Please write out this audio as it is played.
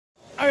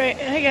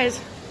Alright, hey guys.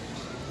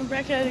 We're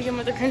back at it again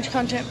with the cringe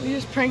content. We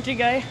just pranked a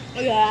guy.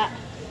 Look at that.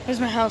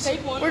 Here's my house.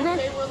 Take one. We're going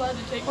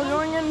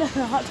into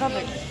the Hot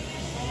Topic.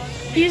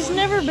 He's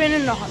never been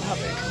in the Hot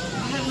Topic.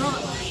 I have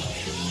not.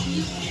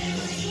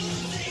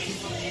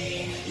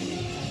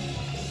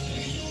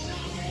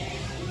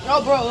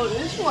 Oh, bro,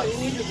 this is what you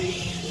need to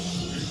be.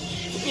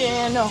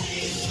 Yeah, no.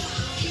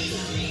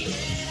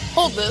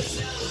 Hold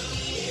this.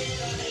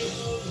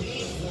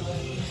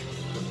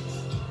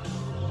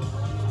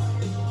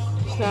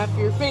 Snap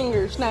your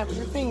fingers, snap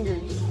your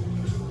fingers.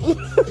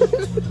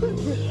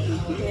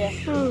 Yeah.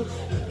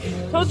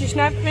 Told you,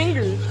 snap your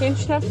fingers. Can't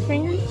you snap your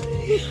fingers?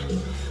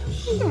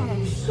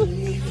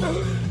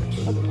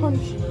 A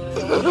punch.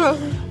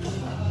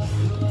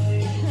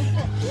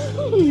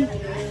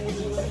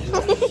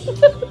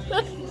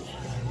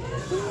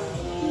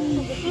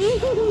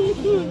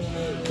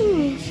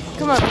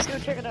 Come on, let's go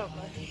check it out.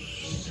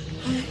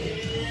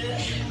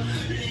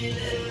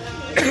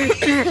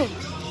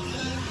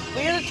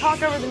 We gotta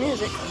talk over the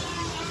music.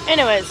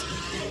 Anyways.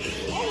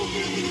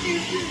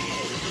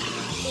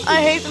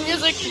 I hate the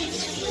music.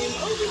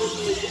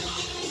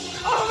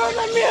 Over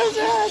the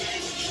music!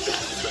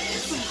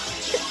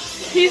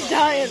 He's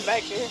dying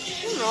back here.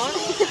 I'm not.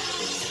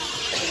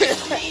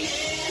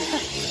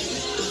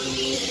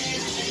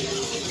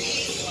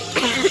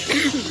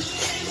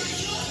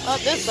 Oh,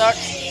 this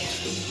sucks.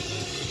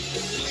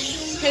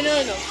 Hey,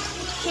 no.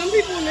 Some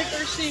people when they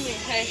first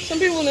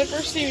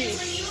see me,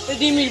 they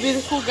deem me to be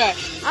the cool guy.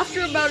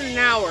 After about an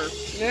hour,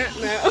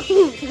 no.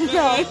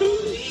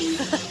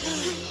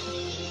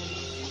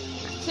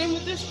 Same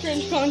with this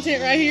cringe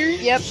content right here.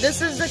 Yep,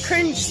 this is the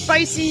cringe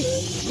spicy.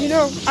 You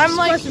know, I'm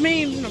like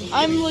memes.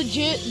 I'm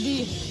legit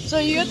the. So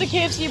you got the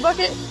KFC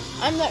bucket.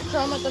 I'm that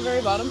crumb at the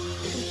very bottom.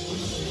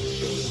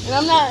 And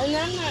I'm not.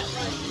 Like,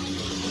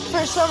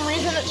 for some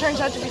reason, it turns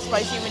out to be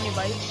spicy when you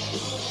bite.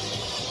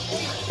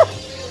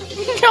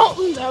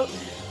 Dalton's out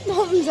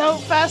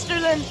faster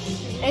than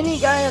any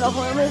guy in a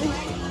horror movie.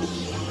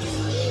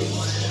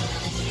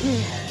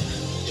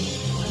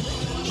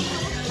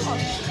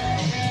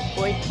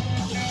 Boy.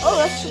 Oh,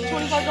 that's a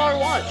 $25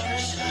 watch.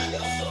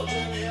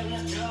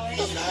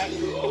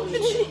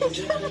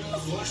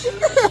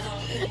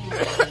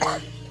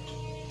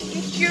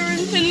 It's your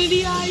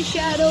infinity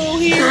eyeshadow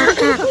here.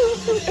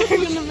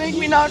 You're gonna make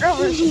me knock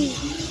over.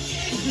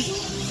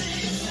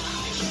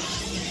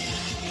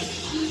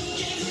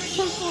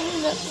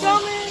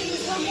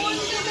 Someone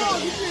to know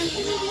it's your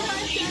infinity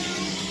eyeshadow.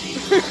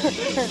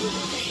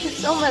 It's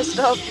so messed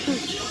up.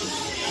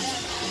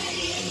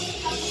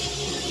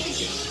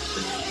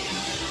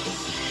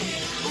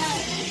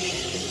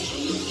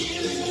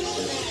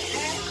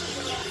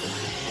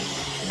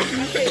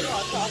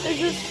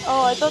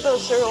 Oh, I thought that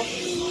was cereal.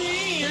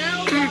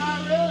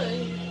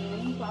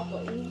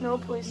 No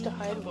place to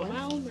hide one.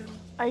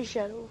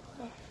 Eyeshadow.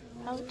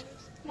 Out.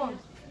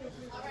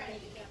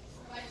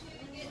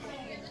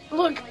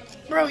 Look,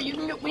 bro, you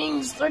can get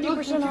wings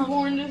 30% off.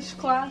 Born in this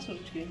class. I'm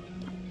just kidding.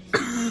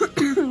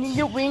 You can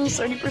get wings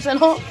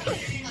 30% off.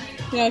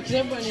 Yeah, because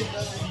everybody needs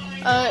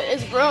that.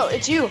 It's bro,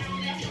 it's you.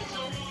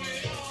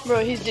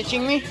 Bro, he's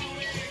ditching me.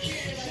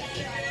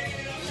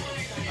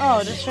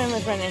 Oh, just family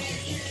friendly.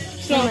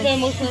 It's not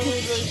family friendly,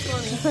 but it's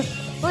funny.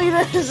 Look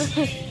at this.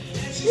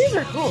 These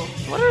are cool.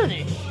 What are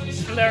they?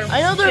 They're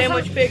I know they're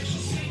sandwich from,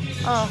 picks.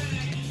 Oh,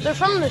 they're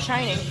from The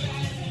Shining.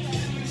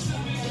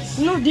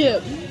 No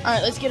dip. All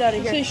right, let's get out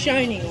of here. Say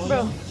shining,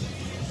 bro.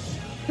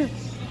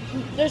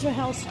 There's my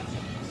house.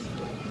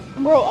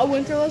 Bro, I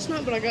went there last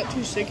night, but I got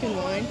too sick in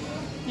line.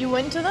 You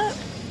went to that?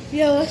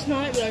 Yeah, last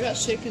night, but I got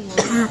sick in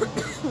line.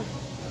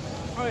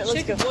 All right, let's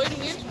sick go.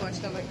 Bleeding into my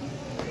stomach.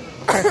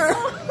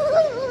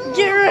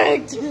 Get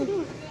wrecked.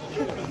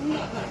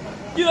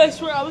 Dude, I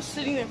swear I was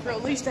sitting there for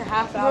at least a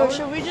half hour. Bro,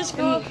 should we just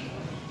go?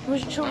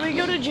 Should we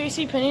go to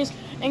JCPenney's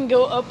and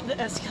go up the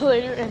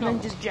escalator and then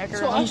just jack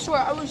So around? I swear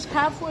I was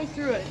halfway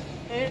through it,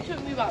 and it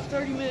took me about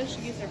 30 minutes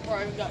to get there before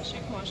I got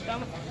sick in my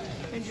stomach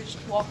and just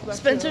walked back.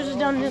 Spencer's is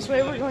down this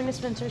way. We're going to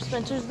Spencer's.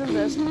 Spencer's the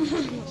best.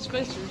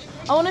 Spencer's.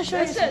 I want to show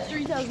That's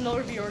you. that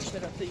 $3,000 VR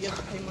setup that you have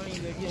to pay money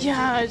to get.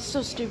 Yeah, it's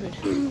so stupid.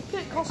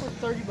 It costs like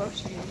 $30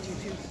 to get into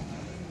too.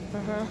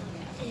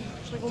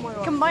 It's like, oh my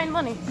god. Combine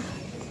money.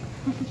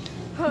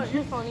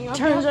 You're funny.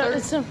 Turns out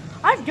it's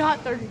I've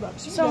got $30.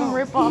 some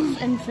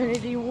rip-off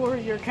Infinity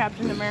Warrior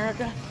Captain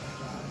America.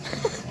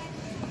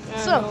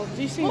 So,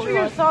 these what are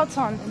your thoughts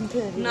on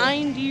Infinity War?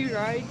 90,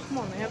 right? Come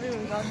on, they haven't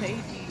even got to 80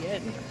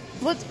 yet.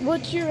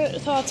 What's your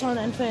thoughts on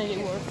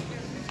Infinity War?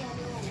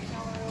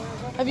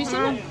 Have you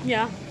seen it?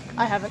 Yeah.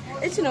 I haven't.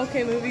 It's an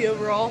okay movie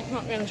overall.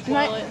 Not gonna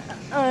spoil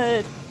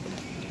it.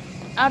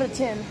 Out of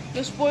 10.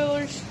 No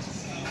spoilers.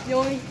 The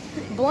only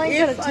Blank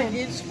out of 10. If I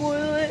did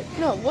spoil it.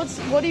 No,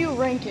 what do you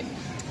rank it?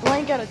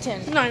 Blank out of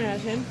 10. 9 out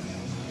of 10.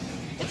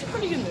 It's a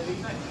pretty good movie.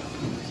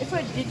 If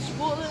I did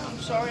spoil it, I'm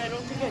sorry. I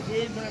don't think I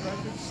did whenever I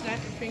did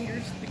snap your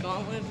fingers at the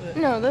gauntlet. But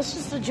No, that's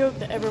just a joke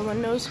that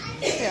everyone knows.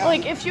 Yeah.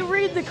 Like, if you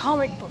read the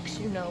comic books,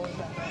 you know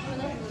about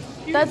that.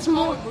 That's read the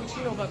more. comic books,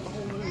 you know about the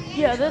whole movie.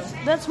 Yeah,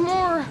 that's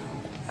more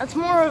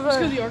of Let's go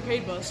to a. the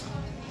arcade bus.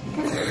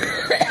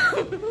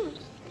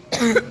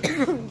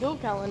 Go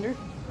calendar.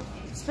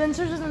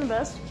 Spencer's isn't the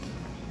best,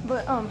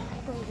 but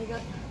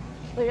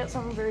they got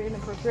something very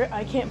inappropriate.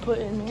 I can't put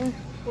in here.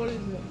 What is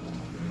it?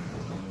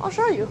 I'll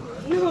show you.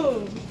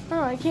 No.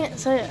 No, I can't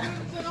say it.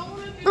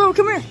 Bro,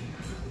 come here.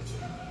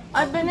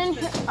 I've been in.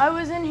 I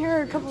was in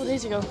here a couple of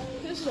days ago.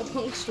 This is a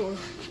punk store.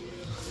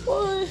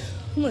 What?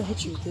 I'm gonna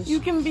hit you with this. You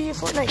can be a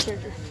Fortnite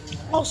character.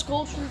 Oh,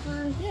 Skull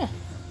Trooper. Yeah.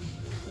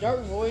 Dark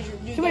Voyager.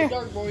 Dude, Come that here.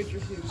 Dark Voyager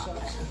food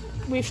sucks.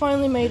 We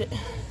finally made it.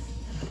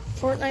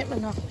 Fortnite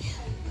Monopoly.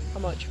 How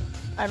much?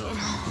 I don't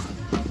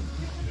know.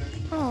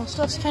 Oh,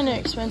 stuff's kind of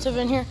expensive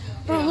in here.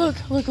 Oh, Yeah.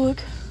 look.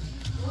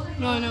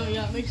 No, I know.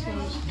 Yeah, it makes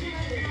sense.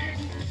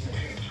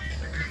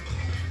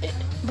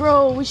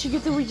 Bro, we should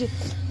get the Ouija.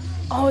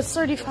 Oh, it's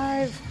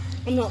 35.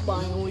 I'm not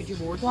buying a Ouija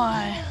board.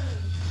 Why?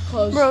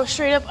 Cause Bro,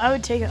 straight up, I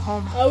would take it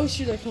home. I wish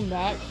you'd come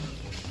back.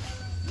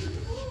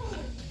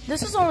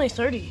 This is only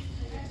 30.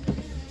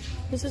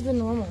 This is the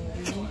normal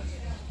Ouija.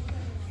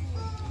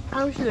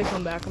 I wish you'd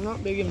come back. I'm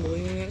not big in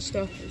believing that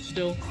stuff, but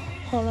still.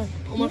 Hold on.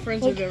 All my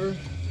friends Look. have ever.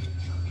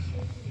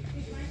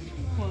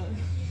 What?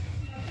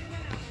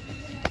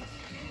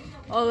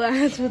 Oh,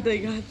 that's what they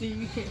got. Dude,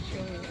 you can't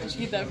show me. I should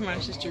get that for my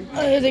sister.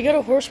 They got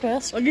a horse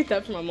mask. I'll get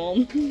that for my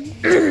mom.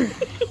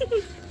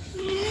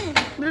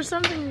 There's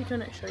something we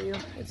couldn't show you.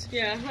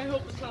 Yeah, I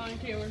hope it's not on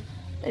camera.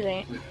 It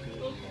ain't.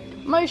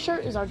 My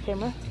shirt is on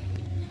camera.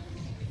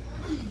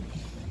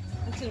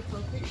 That's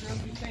inappropriate.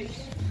 Grumpy face.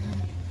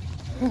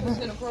 That's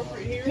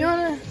inappropriate here. You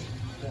wanna?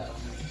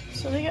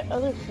 So they got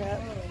other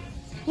crap.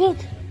 Look,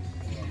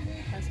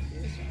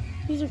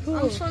 these are cool.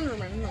 I'm starting to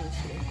remember this.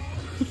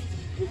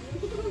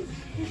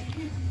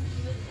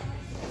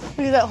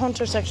 Look at that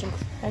hunter section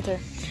right there.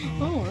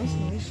 Oh, that's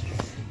nice.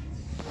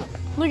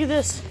 Look at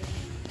this.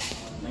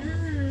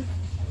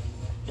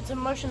 It's a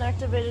motion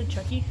activated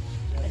Chucky,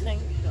 I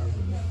think.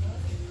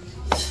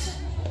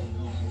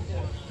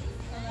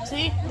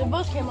 See, they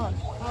both came on.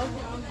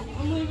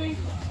 I'm leaving.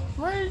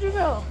 Where did you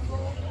go?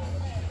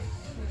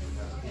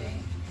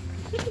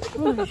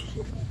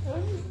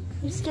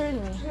 You scared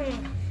me.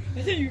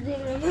 I think you're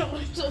going around that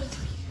way.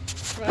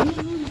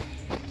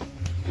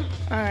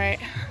 Alright.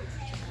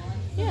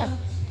 Yeah.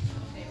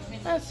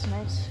 That's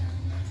nice.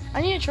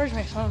 I need to charge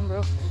my phone,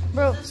 bro.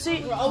 Bro,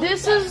 see,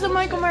 this is the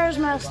Michael Myers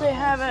mask they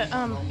have at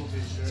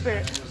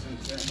Spirit.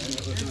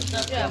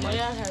 Yeah, my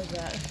dad has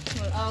that.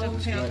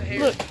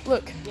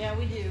 Look. Yeah,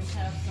 we do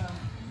have some.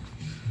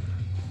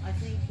 I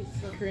think it's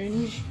the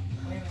Cringe.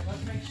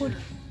 Let's make sure.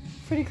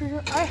 Freddy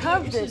Krueger. I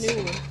have It's a this.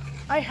 new one.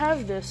 I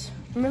have this.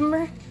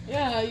 Remember?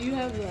 Yeah, you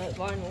have that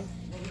vinyl.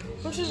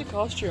 How much does it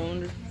cost you, I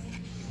wonder?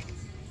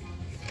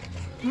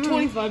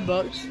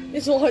 $25.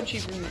 It's a lot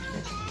cheaper than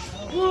this.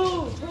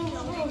 Whoa!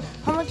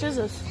 How much is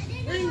this?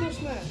 Rainbow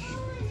Smash.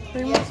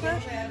 Rainbow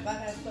Smash?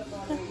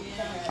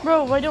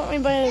 Bro, why don't we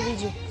buy a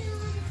Ouija?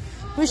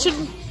 We should.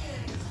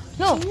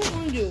 No, We don't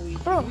want to do a Ouija.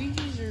 Bro.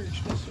 Ouijas are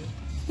expensive.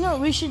 no,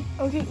 we should.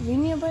 Okay, we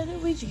need to buy the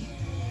Ouija.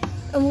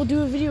 And we'll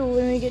do a video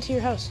when we get to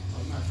your house.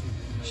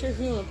 Sure, if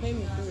you want to pay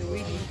me for a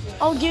Ouija.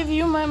 I'll give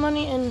you my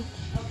money and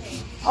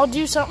I'll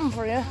do something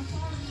for you.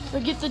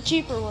 We'll get the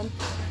cheaper one.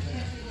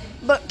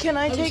 But can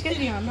I take it?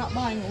 I'm not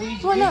buying a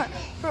Ouija. Why not?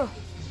 Bro,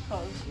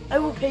 I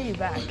will pay you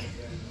back.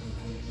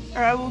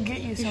 Or I will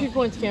get you You should something.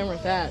 point the camera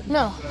at that.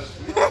 No.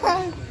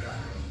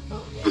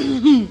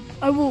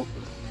 I will.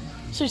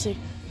 Seriously.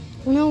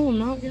 No, I'm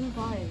not gonna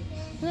buy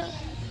it.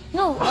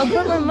 No, I'll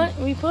put my money.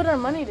 We put our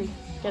money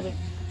together.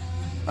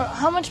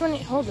 How much money?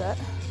 Hold that.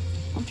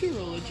 I'm too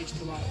religious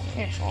to buy one.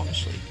 Here.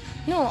 Honestly.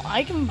 No,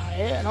 I can buy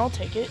it and I'll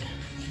take it.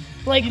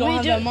 Like You don't we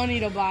have do. the money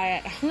to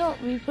buy it. No,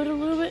 we put a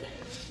little bit.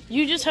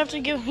 You just have to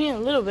give me a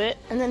little bit,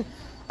 and then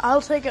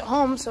I'll take it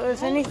home. So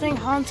if anything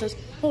haunts us,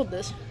 hold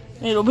this.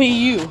 It'll be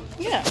you.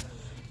 Yeah.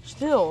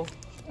 Still.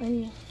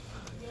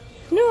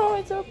 No,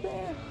 it's up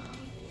there.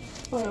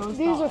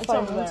 These are It's fine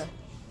over ones. there.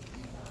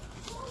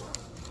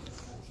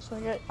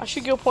 So I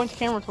should go point the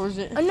camera towards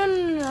it. no.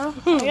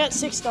 I got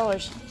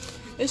 $6.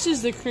 This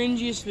is the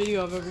cringiest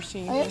video I've ever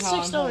seen. I got How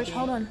I'm $6. holding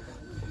Hold it. on.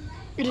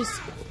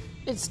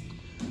 It's.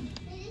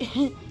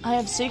 I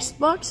have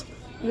 $6.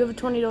 You have a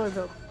 $20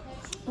 bill.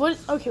 What?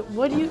 Okay.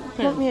 What do you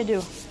want me to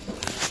do?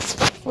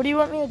 What do you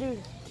want me to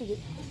do to get?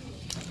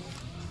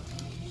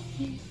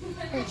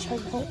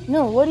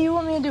 No. What do you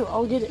want me to do?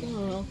 I'll get it. I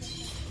don't know.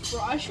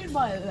 Bro, I should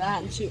buy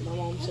that and see what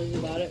my mom says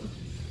about it.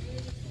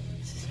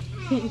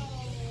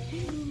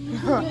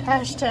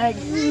 Hashtag.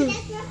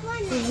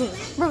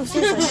 Bro,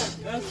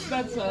 seriously.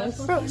 That's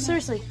us. Bro,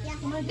 seriously.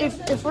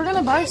 If we're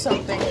gonna buy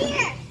something,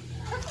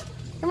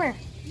 come here.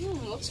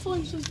 Let's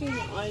find something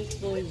that I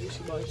believe we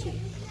should buy too.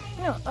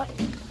 No,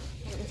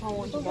 If I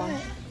want to we'll buy buy.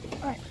 it.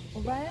 All right,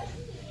 we'll buy it,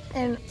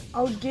 and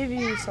I'll give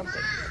you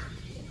something.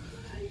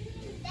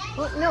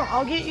 Well, no,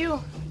 I'll get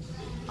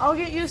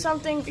you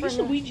something for. It's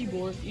a Ouija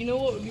board. You know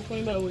what would be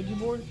funny about a Ouija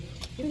board?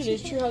 If it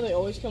is true how they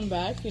always come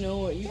back, you know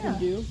what you can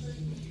do?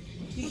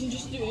 You can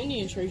just do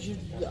Indian trades.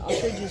 I'll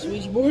trade you this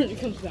Ouija board and it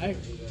comes back.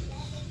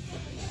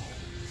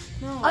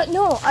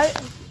 No,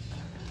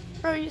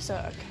 Bro, you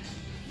suck.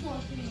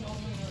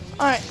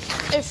 Alright,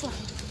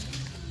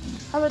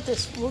 how about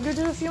this? We'll go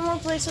to a few more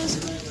places,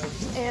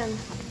 and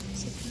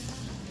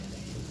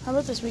how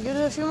about this? We go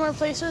to a few more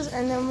places,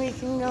 and then we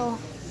can go.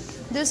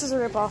 This is a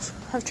ripoff.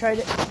 I've tried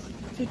it.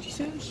 50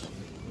 cents?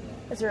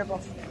 It's a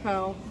ripoff.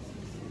 How?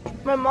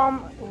 My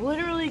mom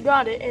literally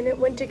got it, and it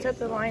went to cut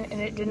the line, and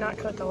it did not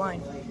cut the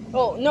line.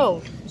 Oh,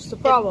 no. It's the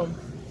problem.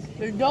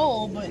 They're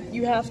dull, but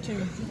you have to.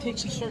 It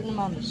takes a certain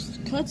amount of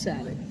cuts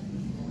at it.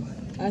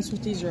 That's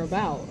what these are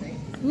about.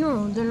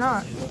 No, they're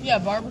not. Yeah,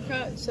 barber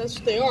cuts, that's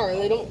what they are.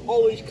 They don't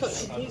always cut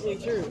completely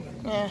through.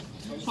 Yeah.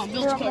 Oh,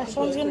 My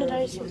phone's gonna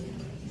die soon.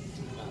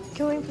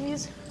 Can we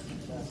please?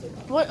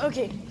 What?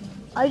 Okay.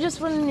 I just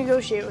want to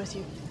negotiate with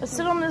you. Let's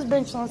sit on this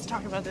bench and let's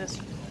talk about this.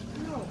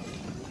 No.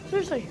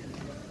 Seriously.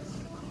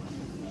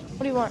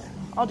 What do you want?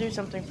 I'll do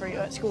something for you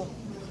at school.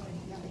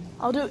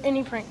 I'll do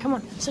any prank. Come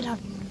on, sit down.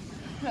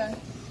 Okay.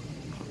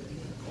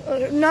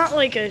 Not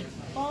like a...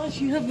 Oh, if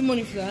you have the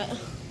money for that,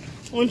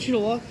 I want you to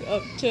walk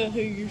up to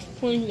who you're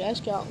pointing to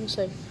ask out and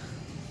say,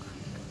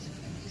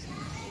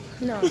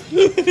 No.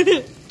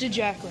 To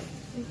Jacqueline.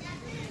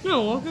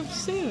 no, walk up to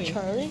Sammy.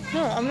 Charlie?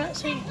 No, I'm not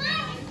saying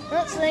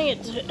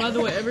it to... By the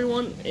way,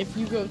 everyone, if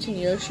you go to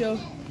Neo's show,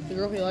 the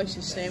girl he likes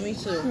is Sammy,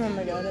 so Oh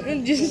my god.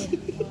 and just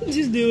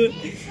do it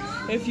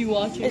if you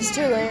watch it. It's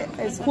too late.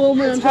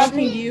 Coleman, I'm talking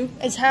to you.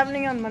 It's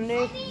happening on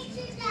Monday.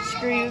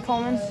 Screw you,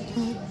 Coleman.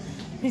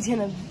 He's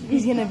gonna beat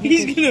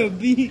He's gonna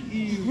beat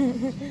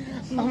you.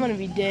 I'm gonna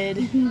be dead.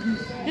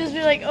 Just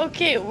be like,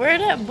 okay, where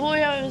that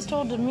boy I was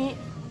told to meet?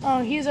 Oh,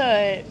 he's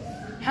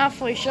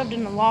halfway shoved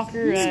in the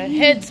locker.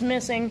 Head's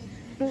missing.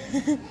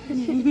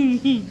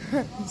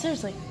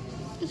 Seriously.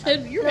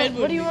 Your head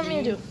What do you want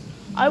me to do?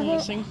 I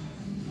won't. Missing.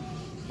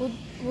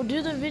 We'll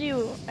do the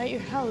video at your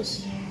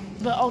house,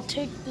 but I'll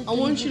take the. I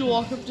want you to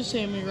walk up to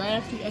Sammy right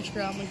after you ask her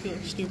out and make you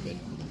look stupid.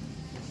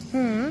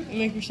 And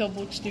make yourself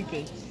look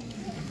stupid.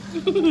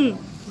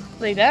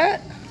 Like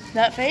that?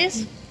 That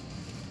face?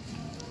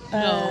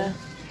 No.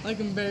 Like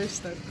embarrass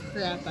the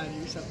crap out of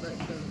yourself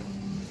right there.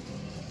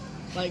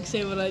 Like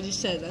say what I just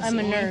said. That's I'm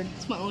a nerd. nerd.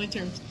 That's my only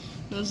terms.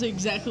 That's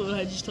exactly what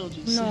I just told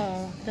you to say.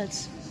 No,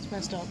 that's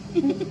messed up.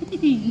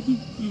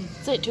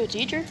 Say it to a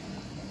teacher?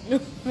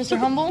 Mr.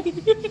 Humble?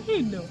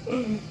 No.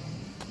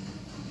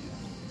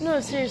 No,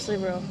 seriously,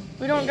 bro.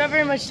 We don't got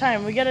very much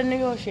time. We gotta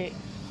negotiate.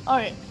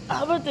 Alright,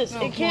 how about this?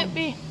 No, it can't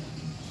be...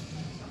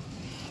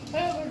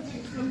 That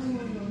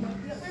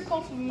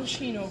coffee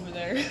machine over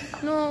there.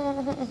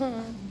 No.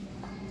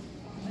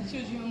 That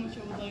shows you how much I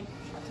would like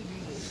to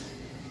do this.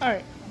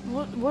 Alright,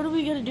 what do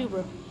we gotta do,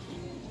 bro?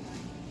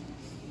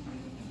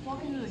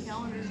 Walk into the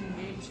calendars and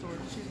game store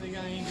to see if they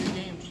got any good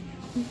games.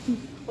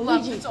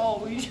 Well, that's all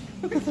we.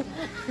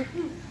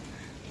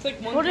 It's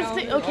like one. What if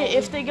they... calendar, Okay, all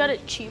if they got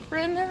it cheaper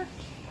in there?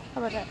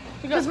 How about that?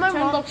 Because my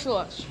mom... $10 or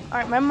less.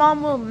 Alright, my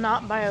mom will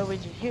not buy a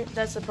widget. Here,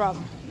 that's the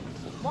problem.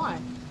 Why?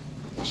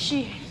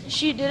 She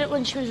did it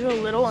when she was real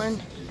little,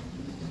 and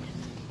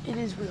it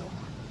is real.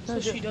 So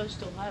she does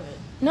still have it.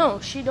 No,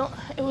 she don't.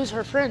 It was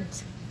her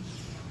friends,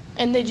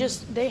 and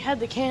they had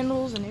the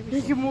candles and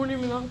everything. Rick and Morty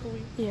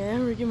Monopoly. Yeah,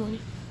 Rick and Morty.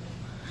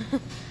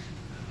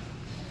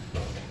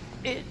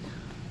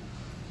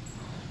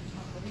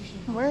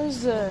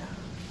 Where's the?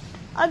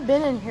 I've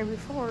been in here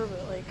before,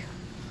 but like.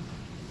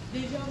 I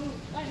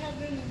have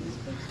been in this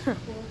place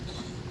before.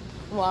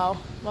 Wow.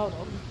 Well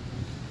done.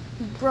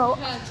 Bro.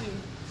 Had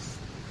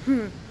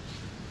to.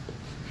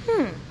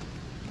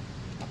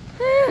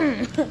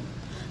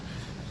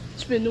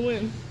 Spin to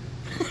win.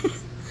 Change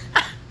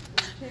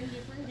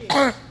different games.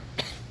 Oh,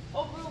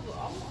 bro,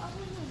 I want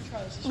to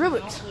try this.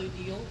 Rubik's. Monopoly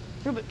deal.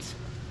 Rubik's.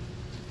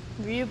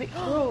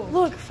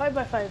 Look,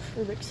 5x5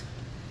 Rubik's.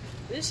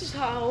 This is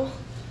how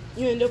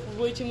you end up with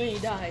way too many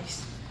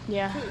dice.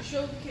 Yeah.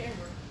 Show the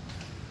camera.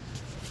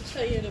 That's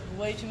how you end up with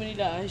way too many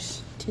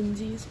dice.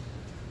 Tinsies.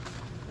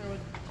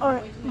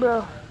 Alright,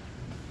 bro.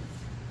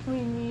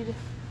 We need...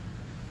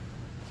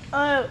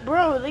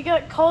 bro, they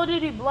got Call of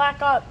Duty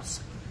Black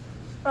Ops.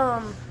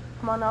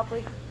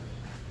 Monopoly.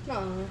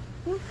 No.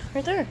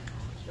 Right there.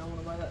 Don't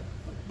want to buy that.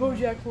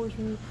 BoJack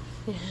Horseman.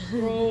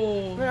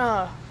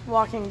 Bro.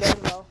 Walking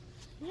Dead, bro.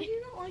 Why do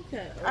you not like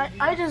that?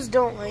 I just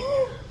don't like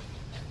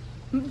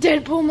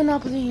Deadpool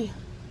Monopoly.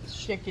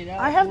 Check it out.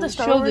 I have the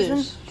Star Wars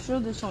one. Show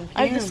this on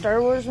camera. I have the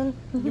Star Wars one.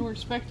 You were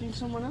expecting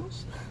someone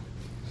else?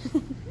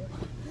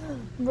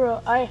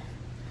 Bro, I'm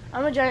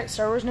a giant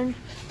Star Wars nerd,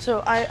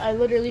 so I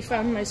literally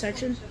found my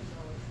section.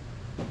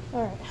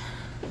 Alright.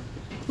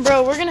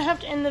 Bro, we're gonna have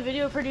to end the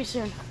video pretty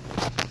soon.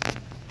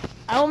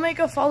 I will make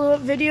a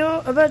follow-up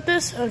video about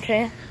this.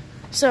 Okay.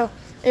 So,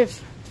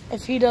 if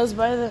he does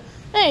buy the...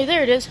 Hey,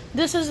 there it is.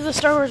 This is the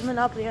Star Wars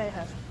Monopoly I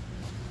have.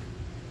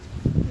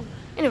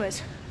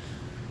 Anyways.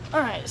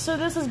 Alright, so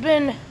this has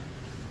been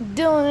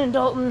Dylan and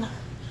Dalton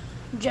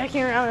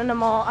jacking around in the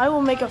mall. I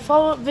will make a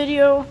follow-up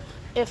video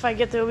if I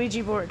get the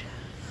Ouija board.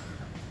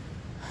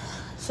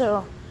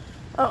 So,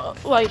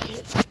 like,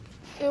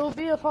 it will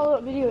be a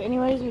follow-up video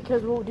anyways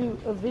because we'll do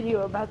a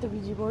video about the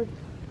Ouija board.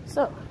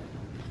 So,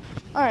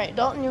 alright,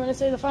 Dalton, you want to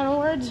say the final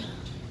words?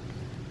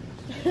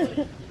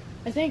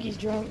 I think he's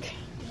drunk.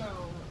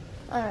 No.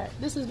 Alright,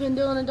 this has been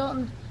Dylan and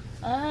Dalton,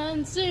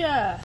 and see ya!